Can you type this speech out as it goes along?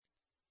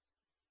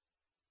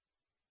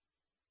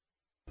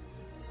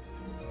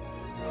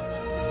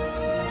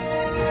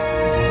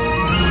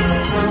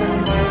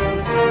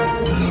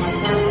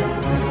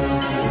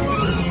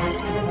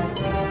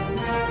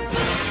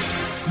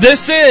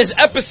This is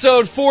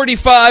episode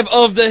 45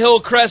 of the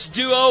Hillcrest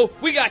Duo.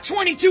 We got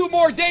 22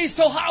 more days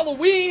till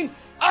Halloween.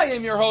 I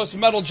am your host,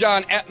 Metal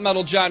John, at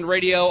Metal John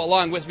Radio.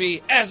 Along with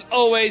me, as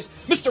always,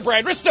 Mr.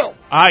 Brad Risto.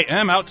 I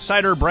am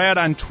Outsider Brad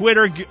on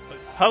Twitter.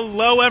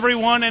 Hello,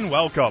 everyone, and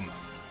welcome.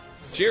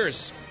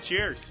 Cheers.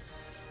 Cheers.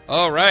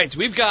 All right,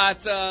 we've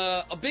got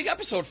a big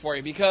episode for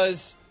you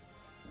because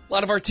a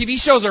lot of our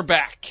TV shows are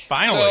back.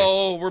 Finally.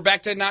 So we're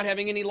back to not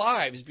having any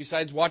lives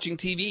besides watching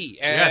TV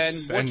and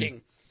working.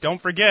 And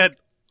don't forget,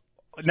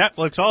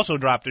 Netflix also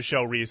dropped a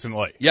show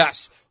recently.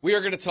 Yes, we are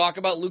going to talk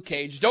about Luke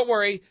Cage. Don't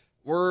worry,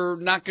 we're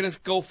not going to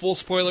go full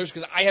spoilers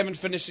because I haven't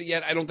finished it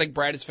yet. I don't think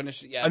Brad has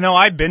finished it yet. No,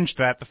 I binged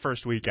that the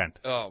first weekend.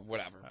 Oh,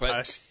 whatever.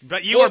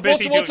 But you were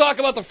busy. We'll talk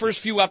about the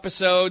first few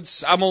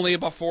episodes. I'm only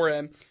about 4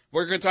 in.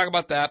 We're going to talk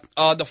about that.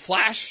 The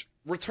Flash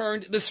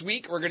returned this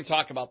week. We're going to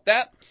talk about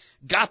that.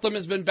 Gotham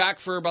has been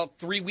back for about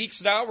 3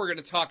 weeks now. We're going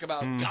to talk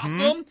about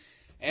Gotham.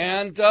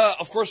 And,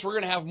 of course, we're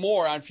going to have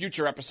more on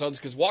future episodes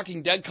because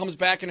Walking Dead comes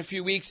back in a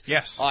few weeks.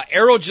 Yes.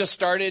 Arrow just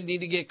started. Need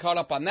to get caught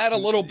up on that a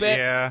little bit.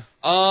 Yeah.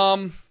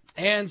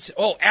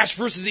 Ash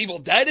vs. Evil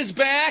Dead is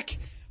back.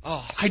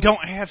 Oh, I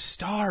don't have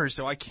stars,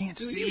 so I can't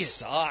see you it.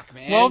 suck,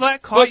 man. Well,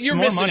 that costs But you're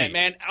more missing money. it,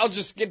 man. I'll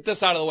just get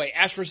this out of the way.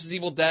 Ash vs.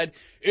 Evil Dead,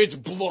 it's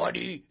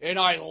bloody, and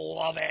I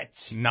love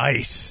it.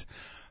 Nice.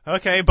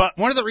 Okay, but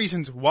one of the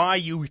reasons why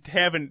you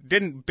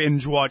didn't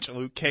binge watch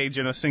Luke Cage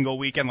in a single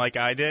weekend like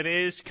I did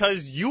is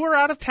because you were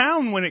out of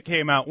town when it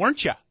came out,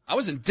 weren't you? I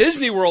was in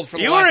Disney World for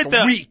the last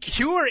week.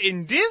 You were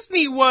in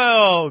Disney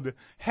World,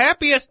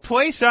 happiest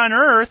place on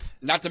earth.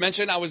 Not to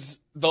mention, I was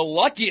the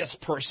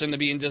luckiest person to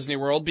be in Disney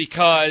World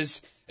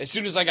because as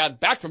soon as I got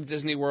back from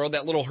Disney World,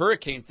 that little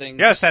hurricane thing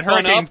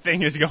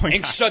thing is going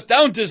and on. shut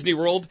down Disney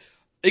World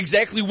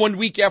exactly 1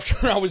 week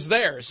after I was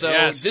there. So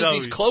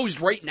Disney's closed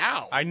right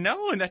now. I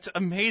know, and that's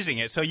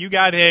amazing. So you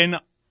got in.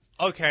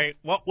 Okay,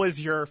 what was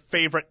your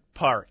favorite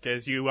park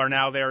as you are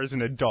now there as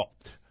an adult?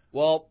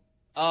 Well,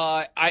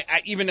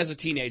 I even as a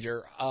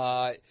teenager,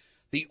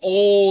 the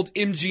old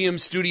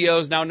MGM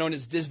Studios, now known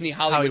as Disney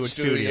Hollywood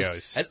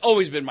Studios, has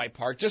always been my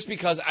park just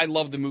because I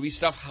love the movie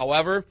stuff.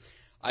 However,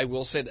 I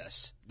will say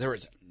this. There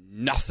is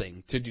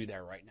nothing to do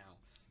there right now.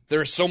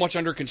 There is so much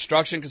under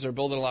construction because they're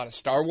building a lot of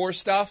Star Wars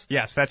stuff.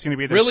 Yes, that's going to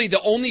be really the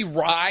only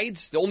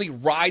rides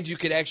you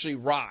could actually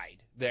ride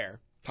there.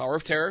 Tower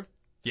of Terror.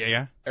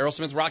 Yeah.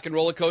 Aerosmith Rock and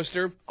Roller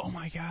Coaster. Oh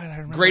my God, I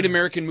remember. Great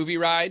American Movie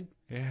Ride.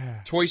 Yeah.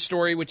 Toy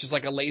Story, which is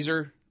like a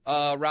laser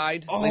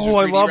ride. Oh, laser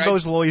I love ride.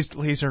 those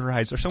laser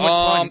rides. They're so much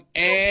fun.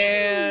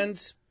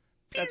 And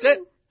that's it.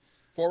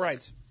 4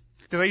 rides.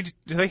 Do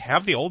they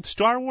have the old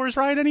Star Wars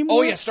ride anymore?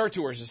 Oh yeah, Star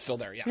Tours is still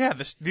there. Yeah. Yeah,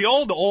 the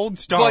old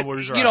Star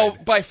Wars ride. You know,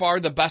 by far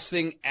the best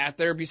thing at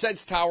there,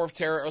 besides Tower of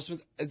Terror,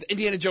 Aerosmith, the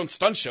Indiana Jones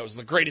stunt show is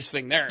the greatest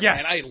thing there.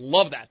 Yes. Man, I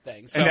love that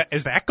thing. So, and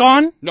is that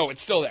gone? No,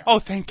 it's still there. Oh,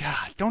 thank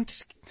God! Don't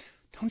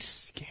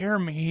scare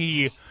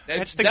me.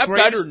 That's the that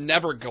greatest. better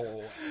never go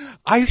away.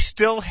 I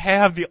still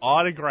have the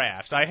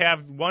autographs. I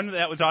have one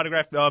that was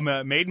autographed,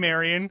 Maid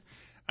Marian,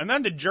 and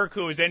then the jerk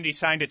who was Indy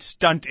signed it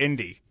Stunt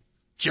Indy.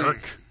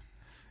 Jerk.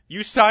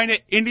 You sign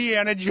it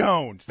Indiana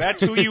Jones.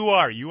 That's who you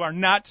are. You are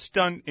not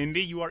Stunt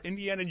Indy. You are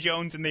Indiana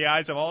Jones in the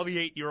eyes of all the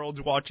 8-year-olds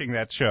watching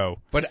that show.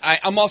 But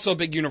I'm also a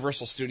big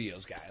Universal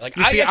Studios guy. Like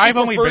you see,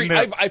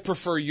 I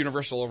prefer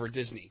Universal over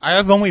Disney. I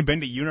have only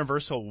been to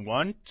Universal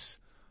once,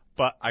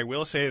 but I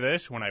will say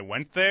this: when I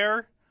went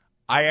there,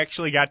 I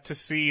actually got to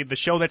see the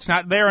show that's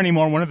not there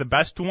anymore. One of the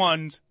best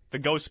ones, the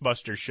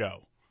Ghostbusters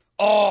show.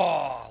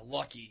 Oh,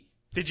 lucky.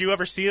 Did you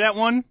ever see that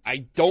one?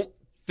 I don't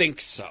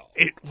think so.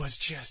 It was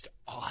just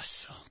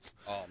awesome.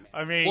 Oh man!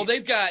 I mean, well,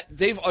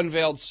 they've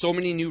unveiled so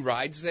many new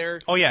rides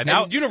there. Oh yeah,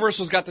 now and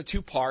Universal's got the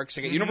 2 parks.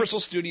 They got Universal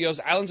Studios,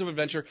 Islands of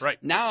Adventure. Right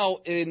now,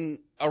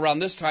 around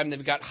this time,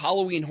 they've got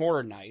Halloween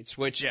Horror Nights,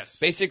 which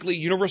basically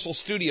Universal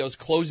Studios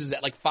closes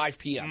at like 5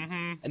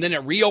 p.m. And then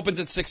it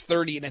reopens at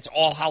 6:30, and it's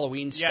all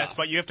Halloween stuff. Yes,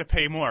 but you have to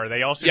pay more.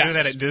 They also do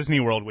that at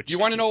Disney World, which you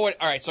want to know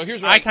what? All right, so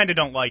here's what I kind of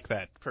don't like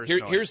that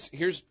personally.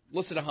 Here's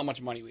listen to how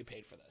much money we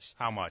paid for this.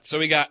 How much? So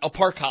we got a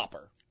park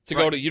hopper to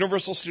go to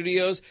Universal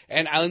Studios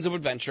and Islands of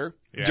Adventure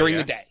during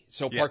the day.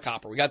 So Park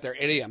Hopper. We got there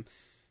at 8 a.m.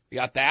 We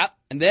got that.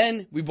 And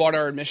then we bought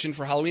our admission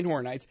for Halloween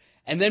Horror Nights.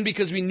 And then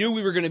because we knew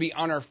we were going to be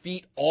on our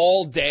feet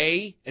all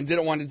day and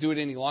didn't want to do it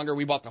any longer,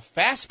 we bought the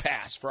Fast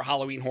Pass for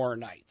Halloween Horror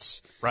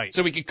Nights. Right.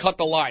 So we could cut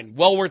the line.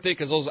 Well worth it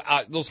because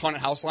those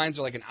haunted house lines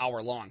are like an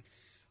hour long.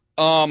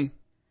 $300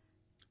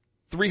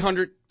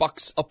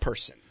 a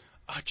person.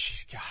 Oh,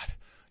 jeez, God.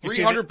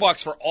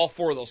 $300 for all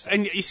 4 of those things.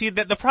 And you see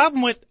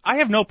that I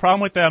have no problem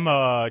with them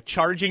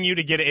charging you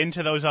to get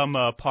into those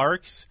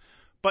parks,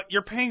 but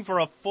you're paying for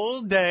a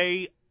full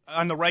day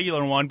on the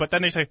regular one, but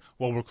then they say,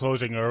 well, we're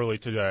closing early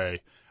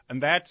today.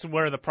 And that's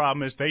where the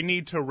problem is. They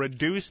need to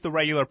reduce the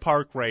regular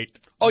park rate.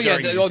 Oh, yeah.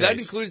 That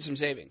included some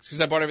savings.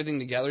 Because I bought everything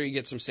together. You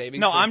get some savings.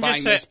 No, for I'm buying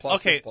just saying, this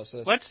plus okay, this plus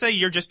this. Let's say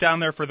you're just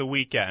down there for the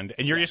weekend,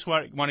 and you just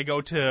want to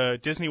go to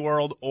Disney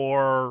World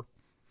or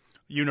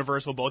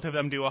Universal. Both of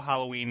them do a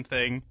Halloween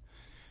thing.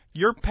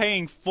 You're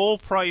paying full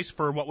price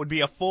for what would be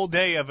a full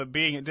day of it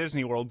being at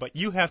Disney World, but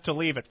you have to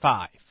leave at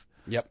 5.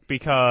 Yep.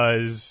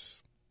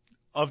 Because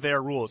of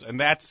their rules. And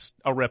that's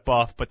a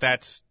ripoff, but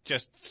that's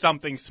just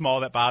something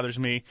small that bothers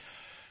me.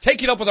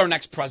 Take it up with our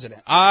next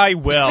president. I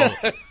will.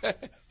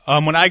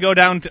 When I go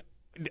down to...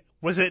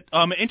 Was it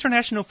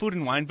International Food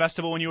and Wine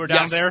Festival when you were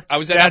down there? I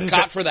was at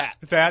Epcot for that.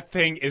 That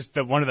thing is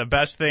one of the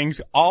best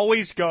things.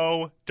 Always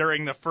go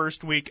during the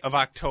first week of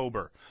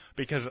October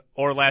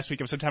or last week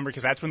of September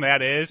because that's when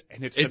that is,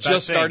 and it's the best thing. It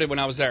just started when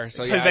I was there,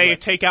 so yeah. Because they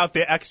take out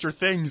the extra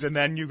things, and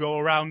then you go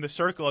around the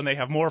circle, and they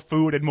have more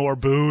food and more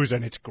booze,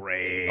 and it's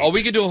great. Oh,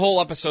 we could do a whole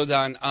episode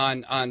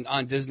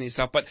on Disney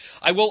stuff, but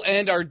I will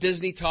end our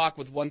Disney talk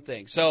with one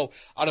thing. So,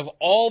 out of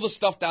all the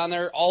stuff down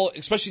there,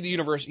 especially the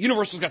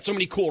Universal's got so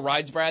many cool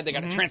rides, Brad. They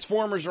got a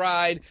Transformers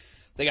ride.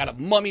 They got a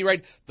Mummy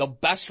ride. The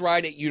best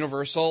ride at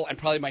Universal, and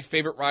probably my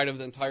favorite ride of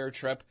the entire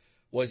trip,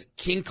 was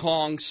King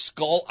Kong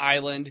Skull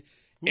Island.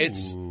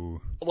 It's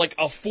like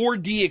a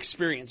 4D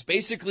experience.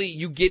 Basically,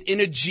 you get in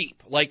a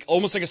Jeep,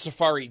 almost like a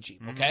safari Jeep,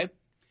 okay?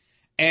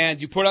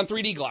 And you put on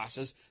 3D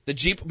glasses. The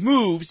Jeep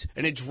moves,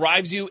 and it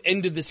drives you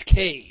into this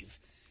cave.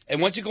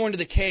 And once you go into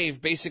the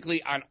cave,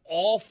 basically on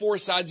all four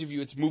sides of you,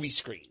 it's movie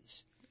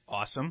screens.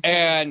 Awesome.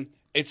 And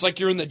it's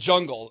like you're in the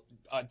jungle.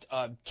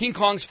 King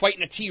Kong's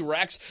fighting a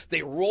T-Rex.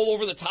 They roll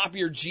over the top of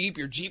your Jeep.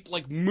 Your Jeep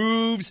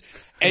moves,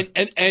 and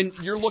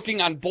you're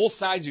looking on both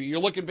sides of you.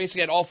 You're looking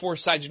basically at all four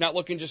sides. You're not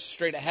looking just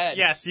straight ahead.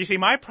 Yes, you see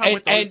my problem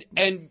with those...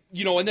 and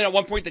then at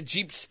one point the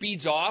Jeep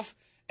speeds off,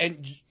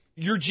 and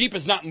your Jeep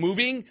is not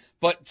moving,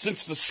 but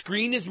since the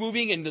screen is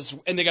moving and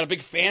they got a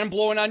big fan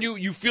blowing on you,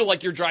 you feel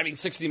like you're driving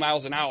 60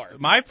 miles an hour.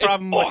 My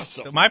problem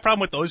awesome.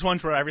 with those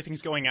ones where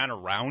everything's going on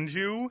around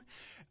you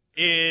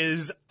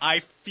is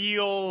I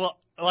feel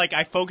like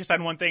I focus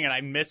on one thing and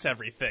I miss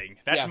everything.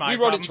 That's my problem.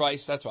 We rode it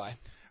twice, that's why.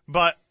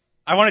 But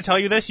I want to tell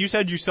you this. You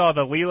said you saw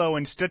the Lilo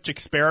and Stitch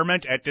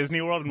experiment at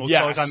Disney World, and we'll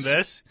close on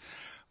this.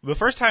 The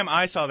first time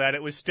I saw that,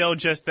 it was still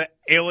just the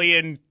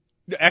alien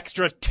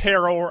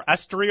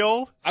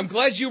extraterrestrial. I'm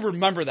glad you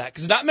remember that,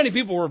 because not many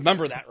people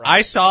remember that ride.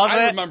 I saw that.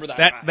 I remember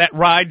that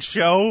ride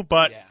show,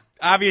 but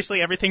obviously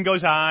everything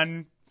goes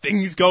on.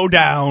 Things go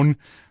down.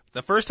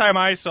 The first time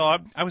I saw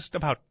it, I was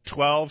about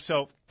 12,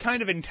 so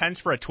kind of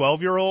intense for a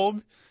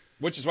 12-year-old.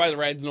 Which is why the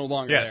ride's no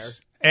longer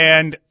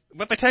there.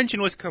 But the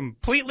tension was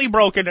completely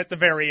broken at the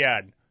very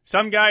end.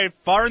 Some guy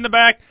far in the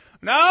back,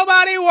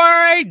 nobody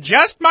worry,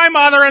 just my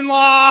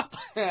mother-in-law.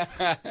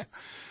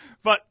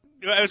 But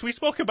as we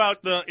spoke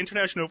about the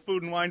International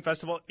Food and Wine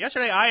Festival,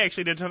 yesterday I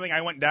actually did something.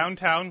 I went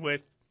downtown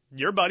with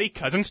your buddy,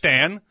 Cousin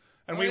Stan,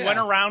 and we went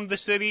around the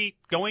city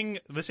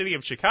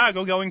of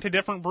Chicago, going to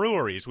different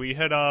breweries. We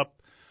hit up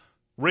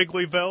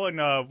Wrigleyville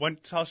and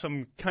saw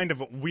some kind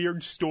of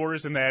weird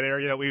stores in that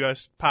area that we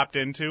just popped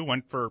into.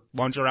 Went for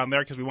lunch around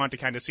there because we wanted to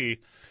kind of see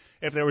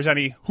if there was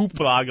any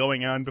hoopla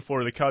going on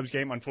before the Cubs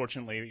game.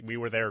 Unfortunately, we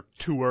were there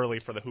too early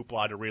for the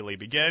hoopla to really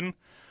begin.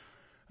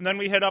 And then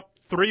we hit up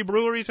 3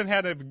 breweries and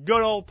had a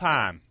good old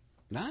time.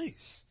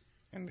 Nice.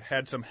 And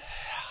had some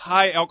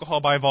high alcohol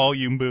by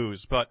volume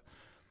booze. But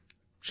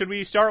should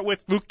we start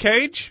with Luke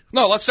Cage?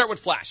 No, let's start with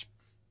Flash.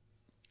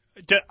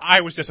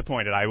 I was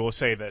disappointed, I will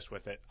say this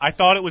with it. I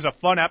thought it was a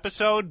fun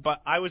episode,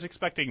 but I was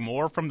expecting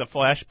more from the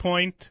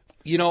Flashpoint.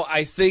 You know,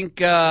 I think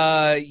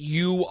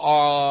you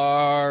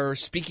are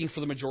speaking for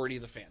the majority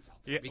of the fans out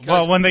there.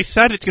 Well, when they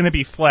said it's going to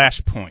be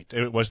Flashpoint,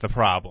 it was the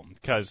problem.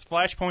 Because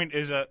Flashpoint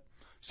is a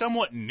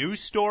somewhat new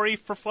story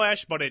for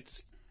Flash, but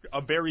it's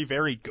a very,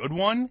 very good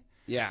one.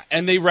 Yeah,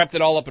 and they wrapped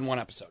it all up in one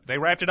episode. They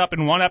wrapped it up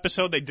in one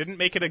episode. They didn't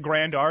make it a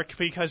grand arc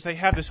because they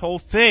had this whole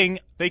thing.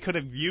 They could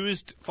have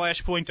used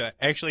Flashpoint to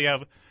actually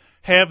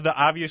have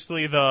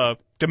the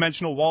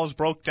dimensional walls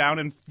broke down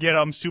and get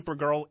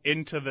Supergirl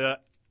into the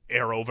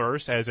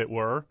Arrowverse, as it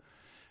were.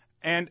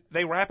 And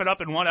they wrap it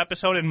up in one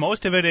episode, and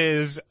most of it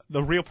is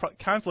the real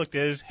conflict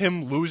is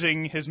him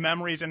losing his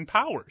memories and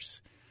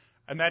powers.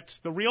 And that's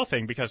the real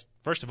thing because,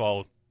 first of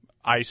all,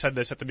 I said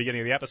this at the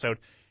beginning of the episode,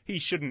 he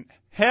shouldn't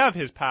have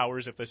his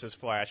powers if this is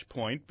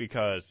Flashpoint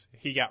because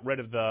he got rid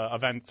of the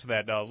events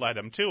that led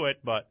him to it,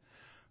 but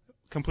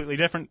completely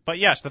different. But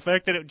yes, the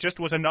fact that it just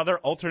was another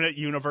alternate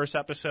universe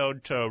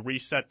episode to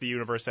reset the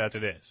universe as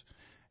it is.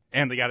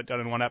 And they got it done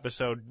in one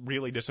episode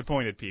really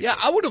disappointed people. Yeah,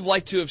 I would have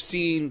liked to have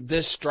seen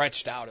this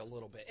stretched out a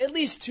little bit. At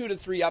least 2 to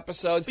 3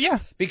 episodes. Yeah.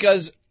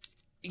 Because,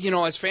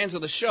 as fans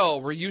of the show,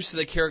 we're used to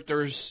the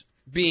characters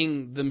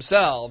being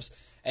themselves,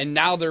 and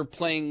now they're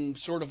playing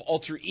sort of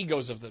alter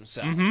egos of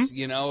themselves.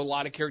 Mm-hmm. A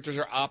lot of characters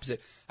are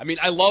opposite. I mean,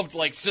 I loved,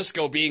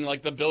 Cisco being,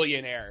 the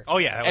billionaire. Oh,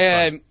 yeah, that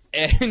was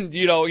fun. And,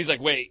 he's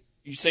like, wait,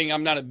 you saying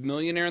I'm not a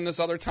millionaire in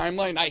this other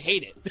timeline? I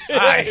hate it.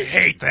 I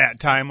hate that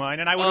timeline,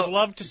 and I would have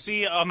loved to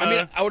see... I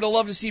would have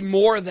loved to see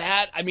more of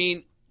that.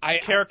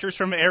 Characters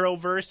from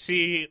Arrowverse,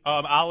 see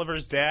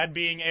Oliver's dad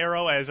being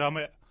Arrow as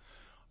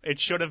it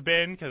should have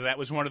been, because that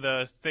was one of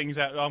the things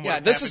that...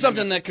 this is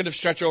something that could have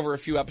stretched over a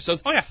few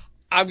episodes. Oh, yeah.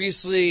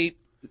 Obviously,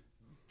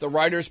 the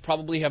writers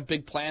probably have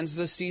big plans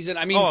this season.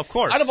 of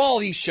course. Out of all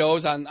these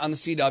shows on the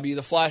CW,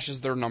 The Flash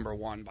is their number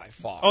one by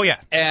far. Oh, yeah.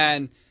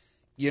 And...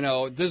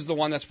 This is the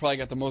one that's probably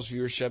got the most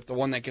viewership, the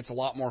one that gets a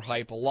lot more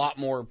hype, a lot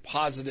more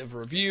positive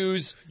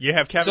reviews. You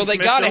have Kevin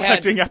Smith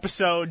directing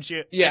episodes.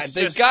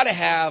 They've got to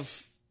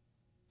have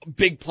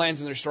big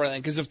plans in their storyline,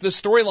 because if the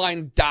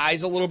storyline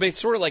dies a little bit,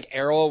 sort of like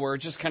Arrow, where it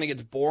just kind of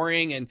gets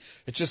boring and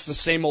it's just the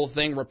same old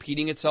thing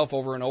repeating itself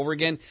over and over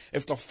again,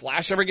 if the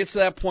Flash ever gets to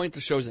that point, the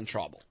show's in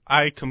trouble.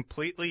 I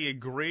completely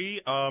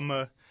agree.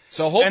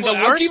 So hopefully,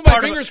 I'll keep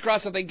my fingers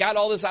crossed that they got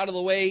all this out of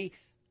the way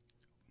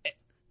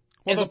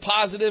as a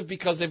positive,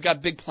 because they've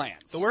got big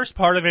plans. The worst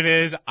part of it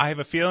is, I have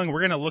a feeling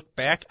we're going to look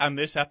back on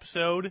this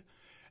episode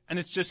and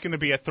it's just going to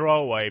be a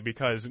throwaway,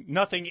 because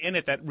nothing in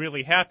it that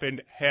really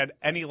happened had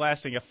any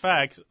lasting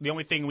effects. The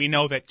only thing we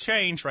know that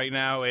changed right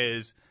now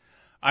is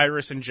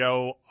Iris and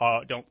Joe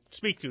don't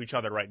speak to each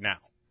other right now.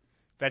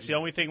 That's the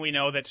only thing we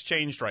know that's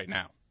changed right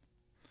now.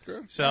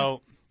 Sure.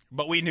 So,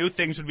 but we knew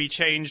things would be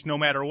changed no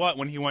matter what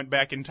when he went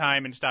back in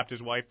time and stopped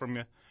his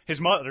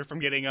mother from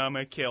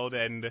getting killed,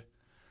 and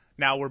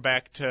now we're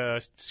back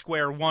to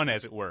square one,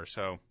 as it were.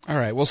 So, all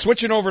right. Well,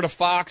 switching over to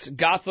Fox,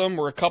 Gotham.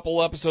 We're a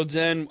couple episodes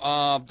in.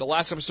 The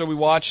last episode we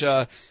watched,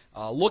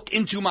 Look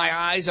Into My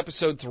Eyes,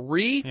 episode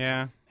 3.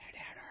 Yeah.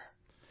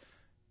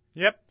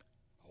 Yep.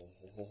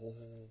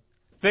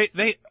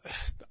 They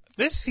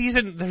this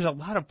season, there's a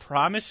lot of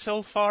promise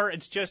so far.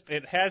 It's just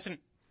it hasn't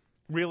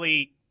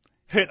really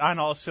hit on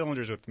all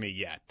cylinders with me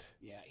yet.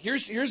 Yeah.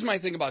 Here's my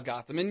thing about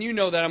Gotham, and you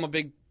know that I'm a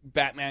big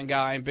Batman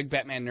guy, big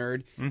Batman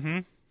nerd. Mm-hmm.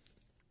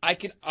 I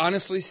can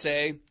honestly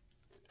say,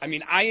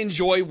 I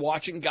enjoy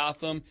watching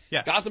Gotham.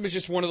 Yes. Gotham is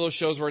just one of those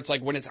shows where it's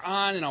like when it's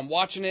on and I'm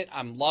watching it,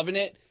 I'm loving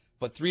it,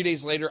 but 3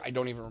 days later, I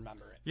don't even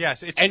remember it.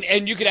 Yes.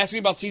 And you could ask me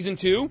about season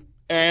 2,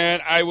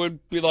 and I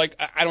would be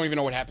like, I don't even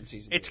know what happened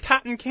season 2. It's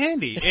cotton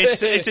candy.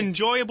 It's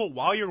enjoyable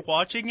while you're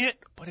watching it,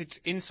 but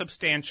it's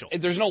insubstantial.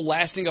 There's no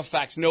lasting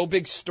effects, no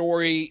big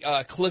story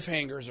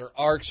cliffhangers or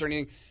arcs or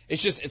anything.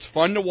 It's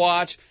fun to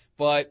watch,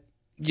 but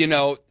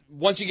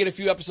once you get a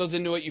few episodes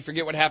into it, you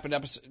forget what happened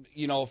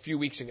a few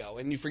weeks ago,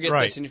 and you forget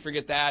this and you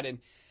forget that, and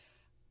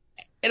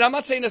I'm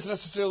not saying that's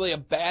necessarily a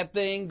bad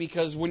thing,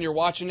 because when you're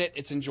watching it,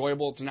 it's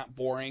enjoyable, it's not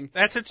boring.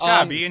 That's its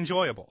job, be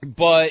enjoyable.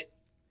 But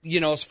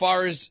as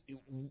far as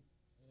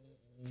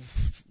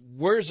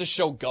where's the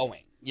show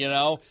going,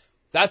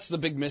 that's the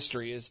big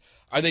mystery. Is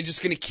are they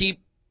just going to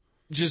keep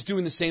just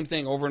doing the same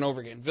thing over and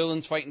over again?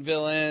 Villains fighting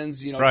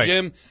villains,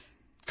 Jim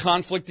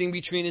conflicting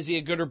between, is he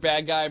a good or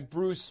bad guy?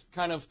 Bruce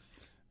kind of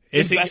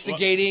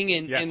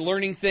investigating and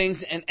learning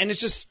things, and it's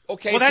just,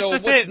 okay, so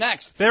what's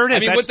next? There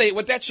it is.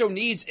 What that show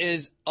needs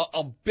is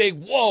a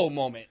big whoa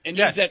moment. It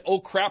needs that oh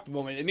crap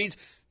moment. It needs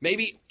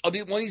maybe one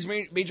of these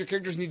major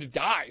characters need to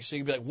die, so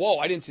you can be like, whoa,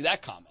 I didn't see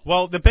that coming.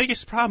 Well, the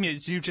biggest problem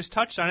is, you just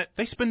touched on it,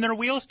 they spin their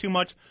wheels too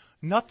much.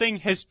 Nothing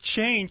has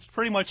changed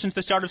pretty much since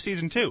the start of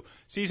Season 2.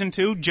 Season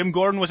 2, Jim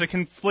Gordon was a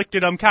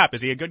conflicted cop.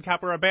 Is he a good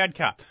cop or a bad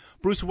cop?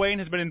 Bruce Wayne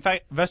has been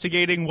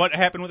investigating what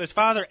happened with his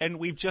father, and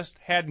we've just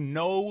had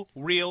no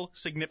real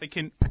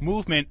significant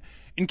movement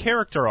in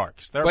character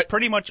arcs. They're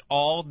pretty much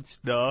all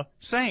the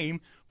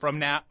same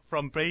from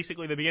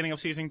basically the beginning of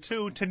Season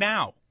 2 to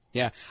now.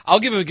 Yeah, I'll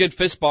give him a good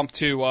fist bump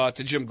to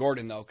Jim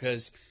Gordon, though,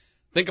 because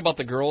think about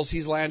the girls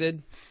he's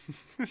landed.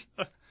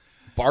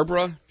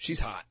 Barbara, she's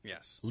hot.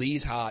 Yes.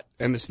 Lee's hot.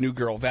 And this new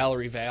girl,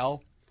 Valerie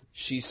Vale,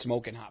 she's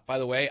smoking hot. By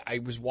the way, I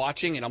was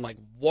watching, and I'm like,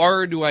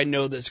 where do I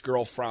know this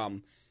girl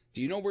from?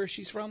 Do you know where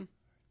she's from?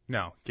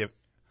 No. Give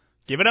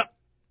it up.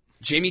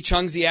 Jamie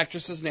Chung's the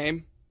actress's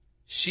name.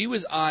 She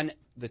was on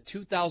the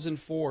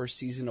 2004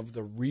 season of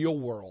The Real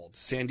World,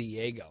 San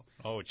Diego.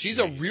 Oh, she's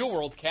a Real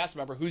World cast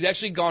member who's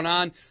actually gone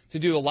on to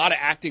do a lot of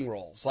acting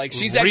roles. Like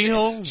she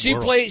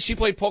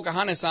played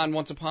Pocahontas on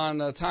Once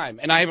Upon a Time,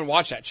 and I haven't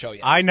watched that show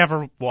yet. I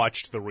never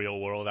watched The Real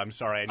World. I'm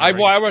sorry. I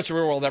watch The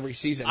Real World every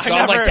season, so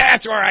I'm like,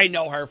 that's where I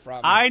know her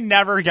from. I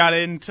never got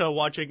into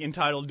watching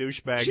Entitled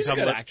Douchebags. She's a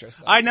good actress,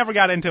 though. I never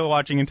got into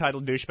watching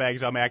Entitled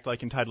Douchebags. Act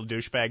like entitled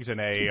douchebags in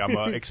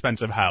a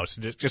expensive house.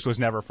 It just was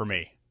never for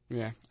me.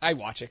 Yeah, I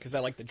watch it because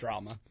I like the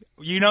drama.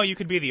 You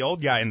could be the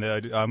old guy in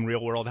the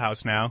Real World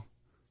house now.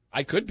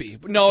 I could be.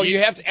 But no, you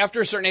have to.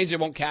 After a certain age, they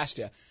won't cast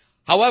you.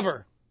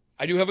 However,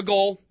 I do have a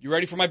goal. You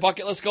ready for my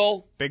bucket list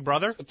goal? Big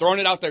Brother? Throwing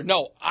it out there.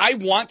 No, I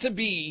want to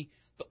be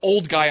the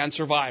old guy on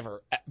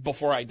Survivor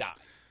before I die.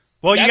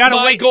 Well, you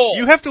gotta wait. Goal.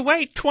 You have to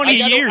wait 20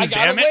 years,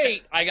 damn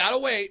it. I gotta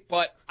wait,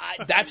 but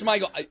that's my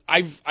goal.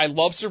 I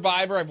love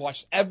Survivor. I've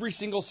watched every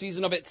single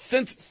season of it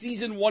since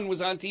season 1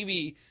 was on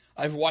TV.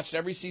 I've watched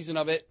every season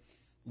of it.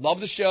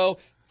 Love the show.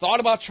 Thought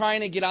about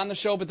trying to get on the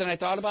show, but then I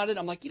thought about it.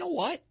 I'm like, you know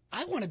what?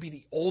 I want to be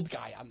the old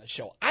guy on the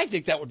show. I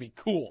think that would be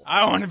cool.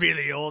 I want to be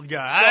the old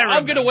guy. So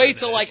I'm going to wait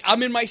till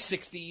I'm in my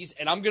 60s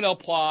and I'm going to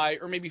apply,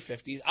 or maybe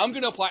 50s. I'm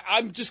going to apply.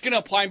 I'm just going to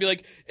apply and be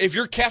like, if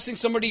you're casting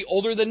somebody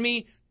older than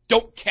me,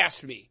 don't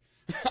cast me.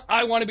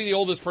 I want to be the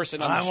oldest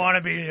person on the show. I want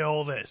to be the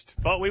oldest.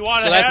 But we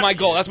want to. So that's my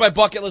goal. That's my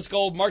bucket list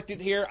goal. Marked it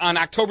here on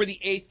October the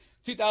 8th.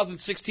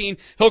 2016,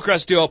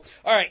 Hillcrest Duo. All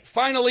right,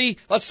 finally,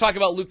 let's talk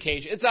about Luke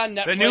Cage. It's on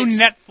Netflix. The new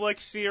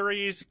Netflix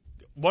series,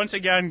 once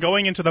again,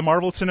 going into the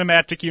Marvel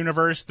Cinematic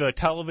Universe, the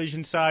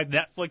television side,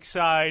 Netflix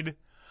side.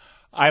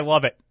 I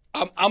love it.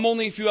 I'm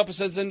only a few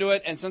episodes into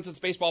it, and since it's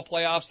baseball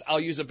playoffs, I'll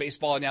use a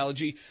baseball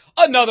analogy.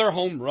 Another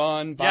home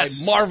run by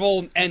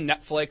Marvel and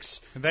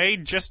Netflix. They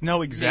just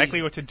know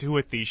exactly what to do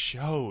with these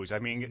shows. I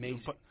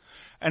mean,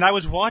 and I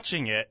was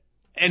watching it,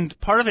 and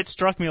part of it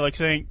struck me like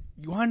saying,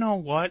 you want to know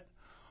what?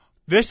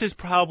 This is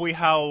probably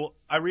how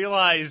I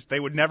realized they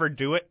would never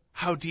do it,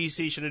 how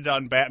DC should have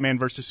done Batman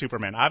versus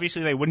Superman.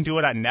 Obviously, they wouldn't do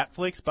it on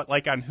Netflix, but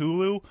like on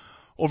Hulu,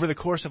 over the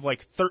course of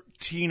like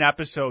 13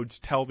 episodes,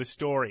 tell the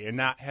story and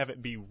not have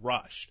it be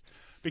rushed.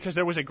 Because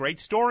there was a great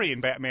story in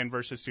Batman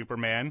versus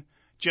Superman,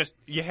 just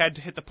you had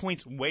to hit the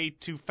points way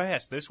too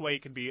fast. This way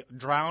it could be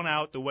drowned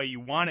out the way you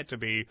want it to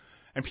be,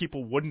 and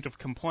people wouldn't have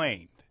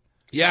complained.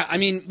 Yeah, I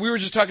mean, we were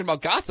just talking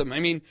about Gotham.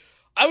 I mean,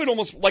 I would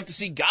almost like to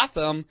see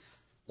Gotham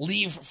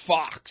leave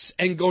Fox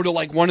and go to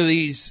like one of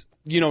these,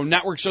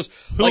 network shows.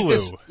 Hulu. Like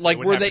this, like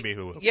it where have they, to be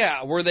Hulu.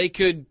 Yeah, where they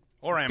could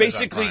or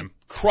basically Prime.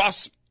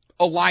 cross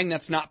a line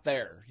that's not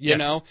there, you Yes.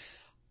 know?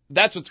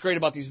 That's what's great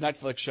about these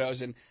Netflix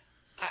shows. And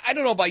I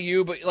don't know about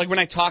you, but like when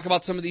I talk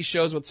about some of these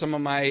shows with some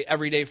of my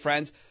everyday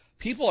friends,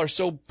 people are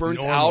so burnt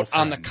out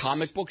on the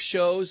comic book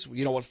shows,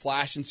 with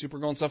Flash and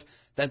Supergirl and stuff,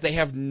 that they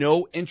have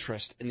no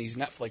interest in these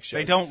Netflix shows.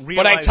 They don't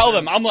realize. But I tell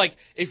them, I'm like,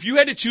 if you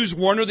had to choose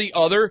one or the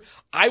other,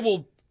 I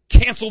will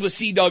cancel the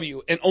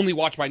CW and only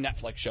watch my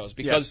Netflix shows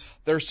because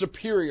they're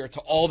superior to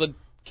all the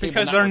cable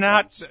because they're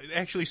not ones.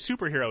 actually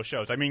superhero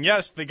shows. I mean,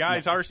 yes, the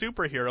guys are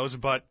superheroes,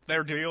 but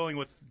they're dealing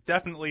with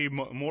definitely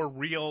more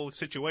real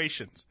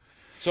situations.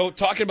 So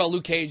talking about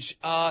Luke Cage,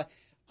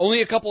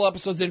 only a couple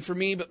episodes in for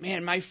me, but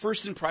man, my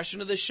first impression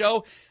of this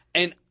show,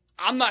 and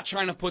I'm not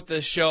trying to put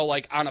this show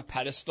like on a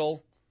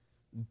pedestal,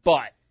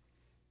 but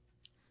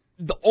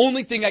the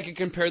only thing I can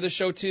compare this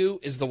show to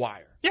is The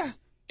Wire. Yeah.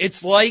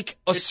 It's like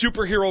a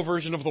superhero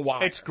version of The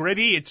Wire. It's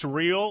gritty, it's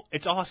real,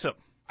 it's awesome.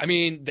 I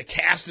mean, the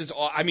cast is,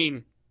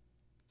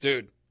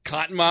 dude,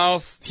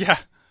 Cottonmouth. Yeah.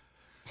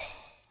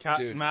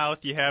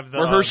 Cottonmouth, you have the...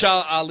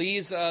 Mahershala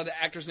Ali's the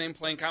actor's name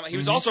playing Cottonmouth. He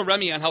was also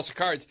Remy on House of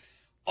Cards.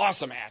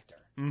 Awesome actor.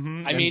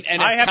 Mm-hmm. I mean,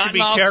 and I as have to be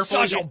Cottonmouth,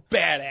 careful. such a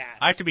badass.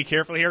 I have to be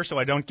careful here so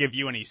I don't give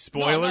you any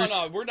spoilers.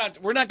 No, we're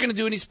not going to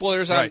do any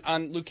spoilers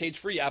on Luke Cage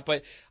free yet,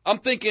 but I'm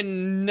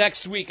thinking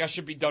next week I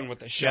should be done with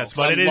the show. Yes,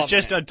 but it is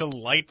just a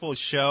delightful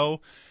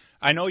show.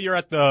 I know you're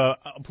at the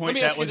point that was Let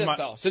me ask you this,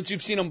 though, since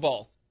you've seen them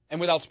both, and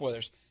without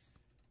spoilers.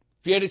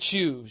 If you had to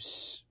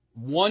choose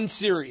one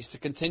series to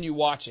continue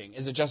watching,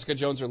 is it Jessica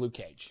Jones or Luke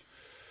Cage?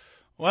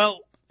 Well,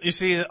 you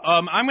see,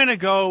 I'm going to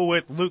go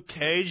with Luke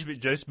Cage, but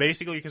just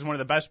basically because one of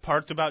the best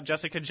parts about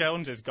Jessica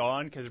Jones is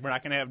gone, because we're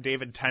not going to have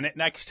David Tennant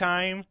next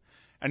time,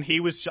 and he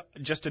was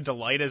just a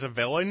delight as a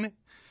villain.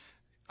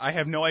 I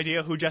have no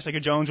idea who Jessica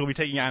Jones will be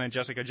taking on in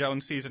Jessica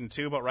Jones Season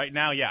 2, but right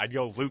now, yeah, I'd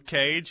go Luke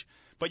Cage.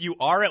 But you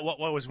are at what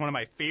was one of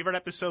my favorite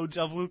episodes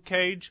of Luke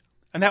Cage,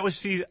 and that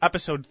was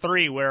episode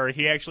 3, where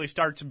he actually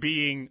starts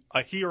being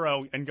a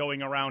hero and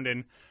going around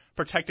and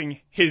protecting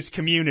his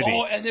community.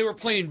 Oh, and they were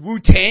playing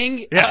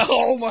Wu-Tang? Yes.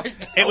 Oh, my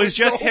God. It was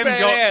just so him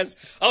badass.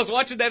 I was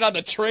watching that on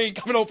the train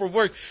coming home from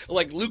work,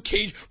 like Luke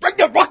Cage, bring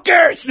the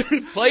ruckus!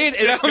 Playing,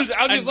 and I was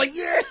just like,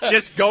 yeah!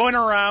 Just going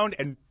around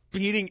and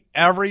beating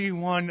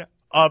everyone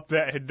up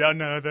that had done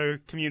the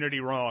community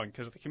wrong,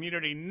 because the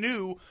community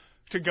knew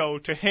to go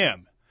to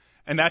him.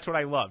 And that's what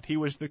I loved. He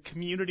was the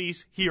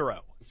community's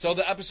hero. So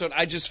the episode,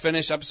 I just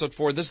finished episode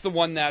 4. This is the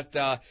one that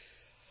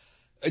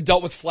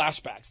dealt with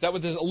flashbacks. That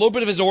was a little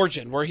bit of his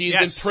origin, where he's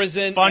in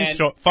prison. Fun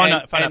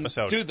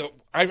episode. Dude,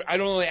 I don't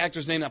know the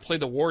actor's name that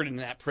played the warden in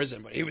that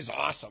prison, but he was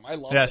awesome. I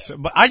loved it. Yes,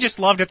 but I just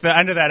loved at the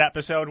end of that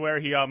episode where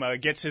he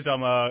gets his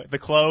the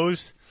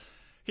clothes.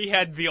 He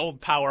had the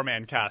old Power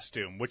Man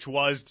costume, which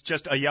was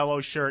just a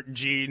yellow shirt,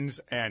 jeans,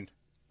 and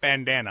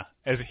bandana,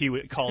 as he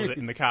calls it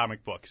in the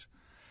comic books.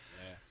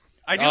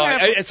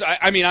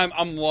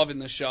 I'm loving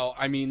the show.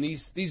 I mean,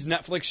 these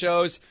Netflix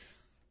shows,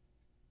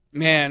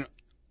 man,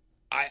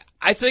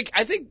 I think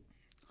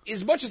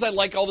as much as I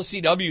like all the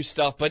CW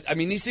stuff, but I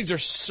mean, these things are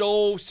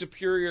so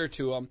superior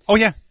to them. Oh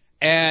yeah.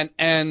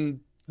 And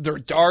they're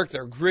dark,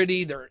 they're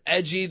gritty, they're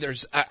edgy.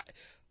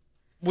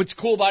 What's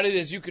cool about it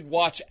is you could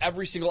watch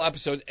every single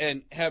episode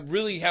and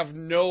have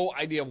no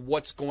idea of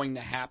what's going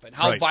to happen,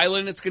 how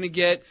violent it's going to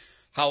get,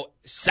 how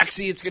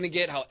sexy it's going to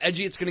get, how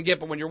edgy it's going to get.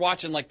 But when you're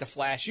watching like The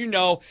Flash,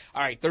 all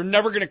right, they're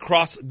never going to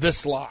cross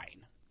this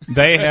line.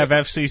 They have the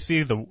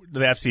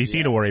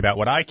FCC to worry about.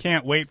 What I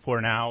can't wait for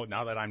now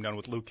that I'm done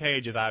with Luke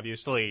Cage, is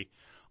obviously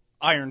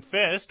Iron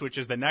Fist, which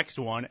is the next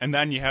one, and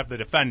then you have The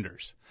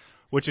Defenders,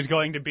 which is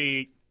going to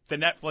be the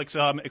Netflix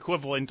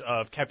equivalent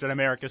of Captain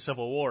America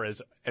Civil War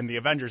and the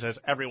Avengers, as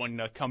everyone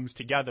comes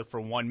together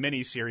for one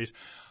miniseries.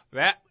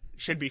 That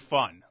should be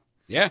fun.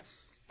 Yeah.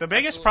 The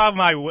biggest problem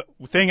I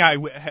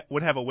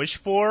would have a wish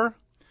for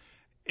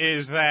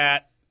is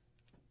that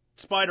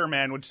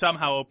Spider-Man would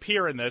somehow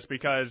appear in this,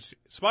 because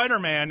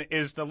Spider-Man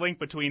is the link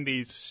between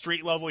these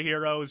street-level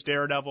heroes,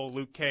 Daredevil,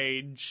 Luke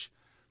Cage,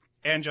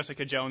 and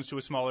Jessica Jones to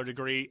a smaller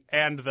degree,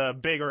 and the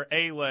bigger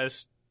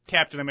A-list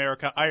Captain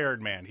America,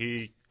 Iron Man.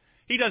 He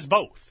does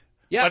both.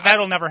 Yeah, but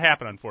that'll never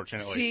happen,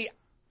 unfortunately. See,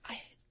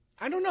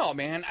 I don't know,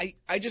 man.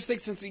 I just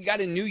think since you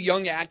got a new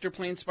young actor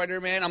playing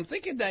Spider-Man, I'm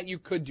thinking that you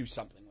could do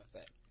something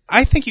with it.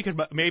 I think you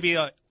could maybe.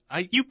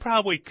 You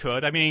probably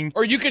could. I mean,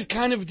 or you could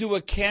kind of do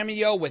a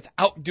cameo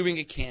without doing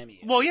a cameo.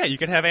 Well, yeah, you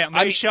could have Aunt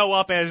May show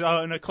up as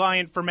a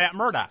client for Matt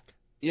Murdock.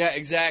 Yeah,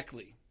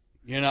 exactly.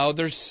 You know,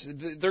 there could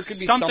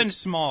be something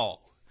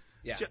small.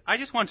 Yeah. I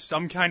just want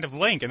some kind of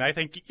link, and I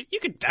think you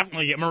could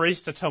definitely get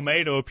Marisa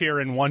Tomei to appear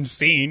in one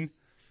scene.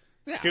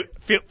 Yeah.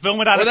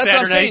 Film it on a Saturday. That's what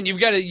I'm saying. You've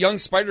got a young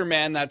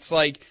Spider-Man that's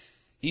like,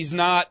 he's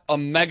not a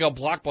mega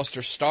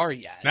blockbuster star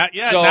yet. Not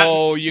yet.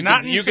 So you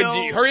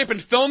could hurry up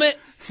and film it.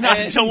 Not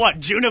until what,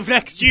 June of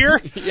next year?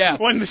 Yeah.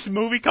 When this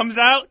movie comes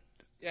out?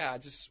 Yeah,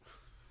 just.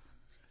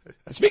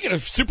 Speaking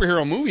of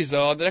superhero movies,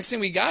 though, the next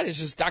thing we got is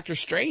just Doctor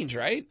Strange,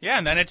 right? Yeah,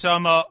 and then it's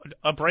a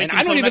break. And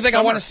I don't even think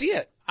I want to see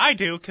it. I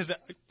do, because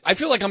I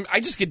feel like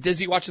I just get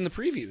dizzy watching the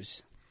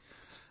previews.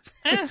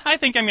 I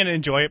think I'm going to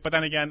enjoy it, but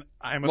then again,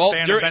 I'm a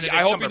fan of Benedict Cumberbatch.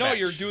 I hope you know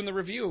you're doing the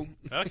review.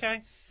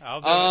 Okay,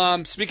 I'll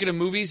do it. Speaking of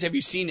movies, have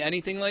you seen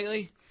anything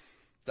lately?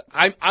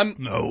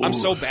 No. I'm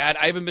so bad.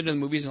 I haven't been to the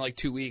movies in like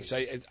 2 weeks.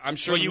 I'm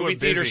sure the movie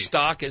theater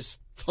stock is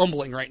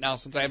tumbling right now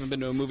since I haven't been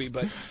to a movie.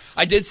 But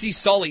I did see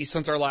Sully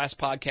since our last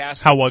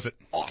podcast. How was it?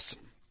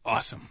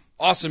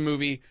 Awesome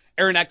movie.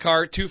 Aaron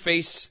Eckhart,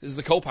 Two-Face, is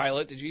the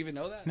co-pilot. Did you even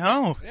know that?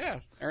 No. Yeah,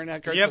 Aaron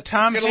Eckhart. You have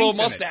Tom Hanks. He's got a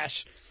little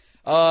mustache.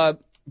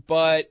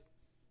 But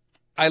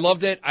I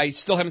loved it. I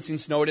still haven't seen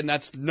Snowden.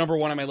 That's number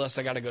one on my list.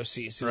 I got to go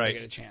see as soon as I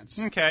get a chance.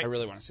 Okay. I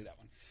really want to see that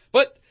one.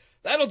 But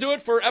that'll do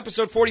it for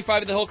episode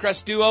 45 of the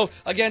Hillcrest Duo.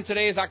 Again,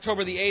 today is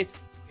October the 8th.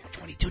 We're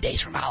 22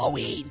 days from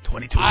Halloween.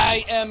 22.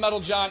 I am Metal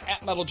John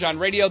at Metal John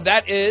Radio.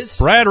 That is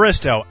Brad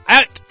Risto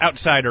at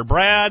Outsider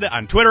Brad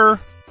on Twitter.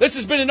 This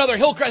has been another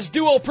Hillcrest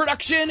Duo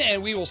production,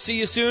 and we will see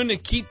you soon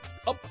and keep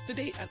up to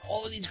date on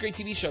all of these great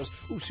TV shows.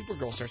 Ooh,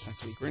 Supergirl starts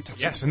next week. We're in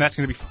touch. Yes, and that's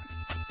going to be fun.